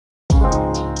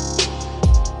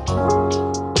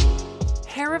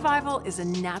Revel is a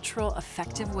natural,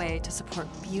 effective way to support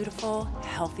beautiful,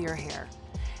 healthier hair.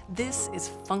 This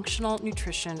is functional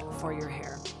nutrition for your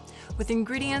hair, with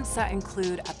ingredients that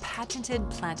include a patented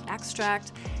plant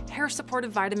extract,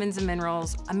 hair-supportive vitamins and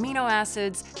minerals, amino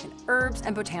acids, and herbs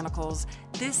and botanicals.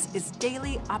 This is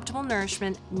daily optimal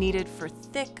nourishment needed for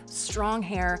thick, strong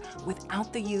hair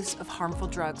without the use of harmful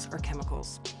drugs or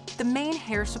chemicals. The main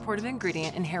hair-supportive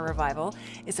ingredient in Hair Revival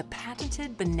is a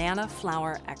patented banana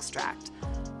flower extract.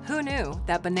 Who knew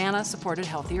that banana supported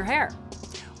healthier hair?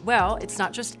 Well, it's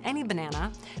not just any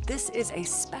banana. This is a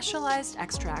specialized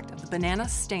extract of the banana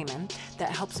stamen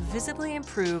that helps visibly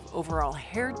improve overall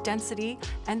hair density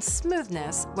and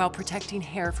smoothness while protecting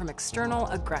hair from external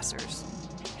aggressors.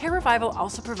 Hair Revival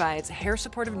also provides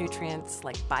hair-supportive nutrients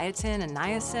like biotin and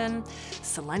niacin,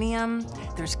 selenium,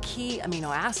 there's key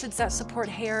amino acids that support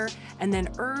hair, and then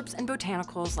herbs and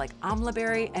botanicals like amla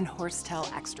berry and horsetail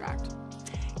extract.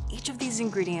 Each of these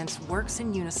ingredients works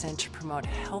in unison to promote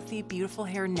healthy, beautiful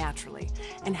hair naturally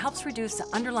and helps reduce the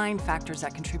underlying factors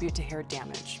that contribute to hair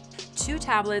damage. 2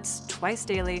 tablets twice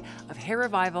daily of Hair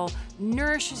Revival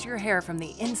nourishes your hair from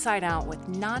the inside out with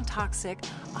non-toxic,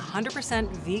 100%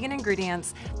 vegan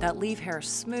ingredients that leave hair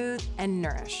smooth and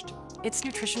nourished. It's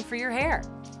nutrition for your hair.